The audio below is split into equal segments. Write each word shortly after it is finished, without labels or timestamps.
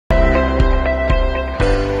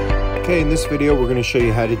Okay, in this video we're going to show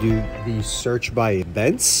you how to do the search by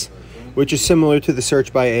events, which is similar to the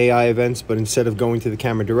search by AI events, but instead of going to the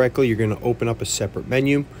camera directly, you're going to open up a separate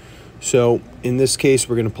menu. So in this case,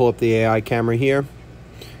 we're going to pull up the AI camera here.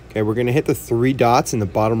 Okay, we're going to hit the three dots in the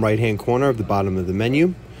bottom right hand corner of the bottom of the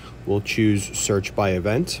menu. We'll choose search by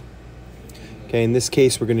event. Okay, in this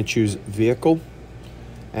case we're going to choose vehicle,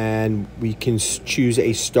 and we can choose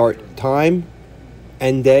a start time,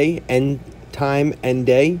 end day, end time, end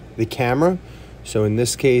day, the camera. So in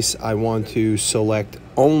this case I want to select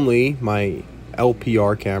only my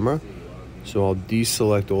LPR camera, so I'll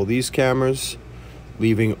deselect all these cameras,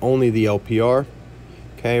 leaving only the LPR.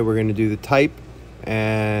 Okay, we're going to do the type,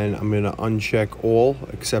 and I'm going to uncheck all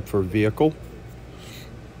except for vehicle.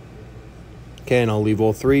 Okay, and I'll leave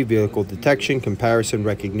all three: vehicle detection, comparison,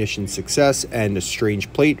 recognition, success, and a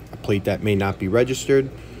strange plate, a plate that may not be registered.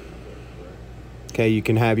 Okay, you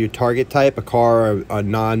can have your target type, a car, or a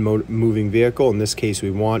non-moving vehicle. In this case,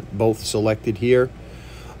 we want both selected here.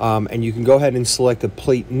 And you can go ahead and select a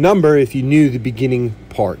plate number if you knew the beginning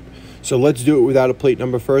part. So let's do it without a plate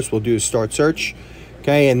number first. We'll do a start search.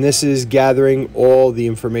 Okay, and this is gathering all the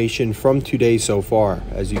information from today so far.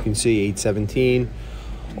 As you can see, 8:17,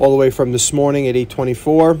 all the way from this morning at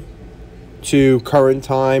 8:24 to current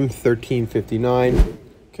time, 13:59.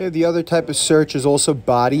 Okay, the other type of search is also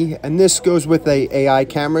body, and this goes with a AI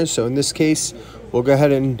camera. So in this case, we'll go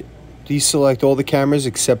ahead and deselect all the cameras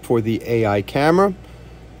except for the AI camera.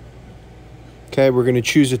 Okay, we're going to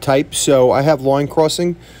choose a type. So I have line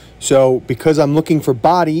crossing. So because I'm looking for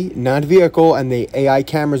body, not vehicle, and the AI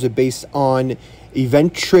cameras are based on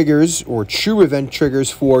event triggers or true event triggers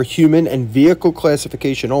for human and vehicle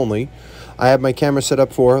classification only, I have my camera set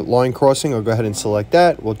up for line crossing. I'll go ahead and select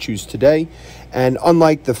that. We'll choose today. And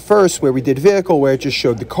unlike the first where we did vehicle, where it just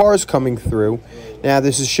showed the cars coming through, now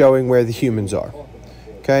this is showing where the humans are.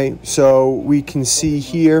 Okay, so we can see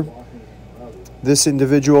here, this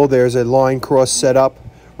individual, there's a line cross set up.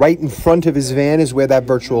 Right in front of his van is where that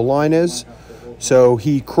virtual line is. So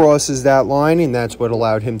he crosses that line, and that's what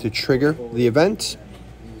allowed him to trigger the event.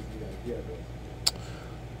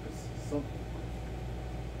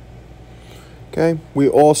 Okay, we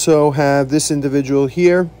also have this individual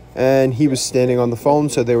here, and he was standing on the phone,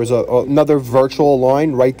 so there was another virtual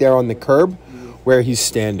line right there on the curb where he's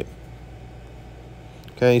standing.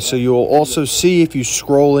 Okay, so you will also see if you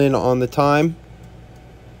scroll in on the time.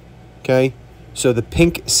 Okay, so the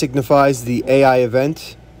pink signifies the AI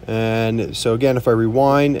event. And so again, if I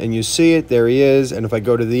rewind and you see it, there he is. And if I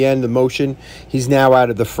go to the end, the motion, he's now out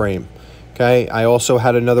of the frame. Okay, I also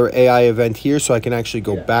had another AI event here, so I can actually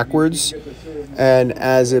go backwards. And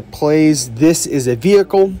as it plays, this is a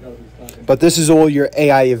vehicle, but this is all your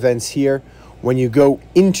AI events here. When you go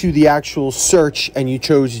into the actual search and you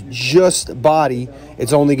chose just body,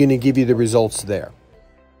 it's only going to give you the results there.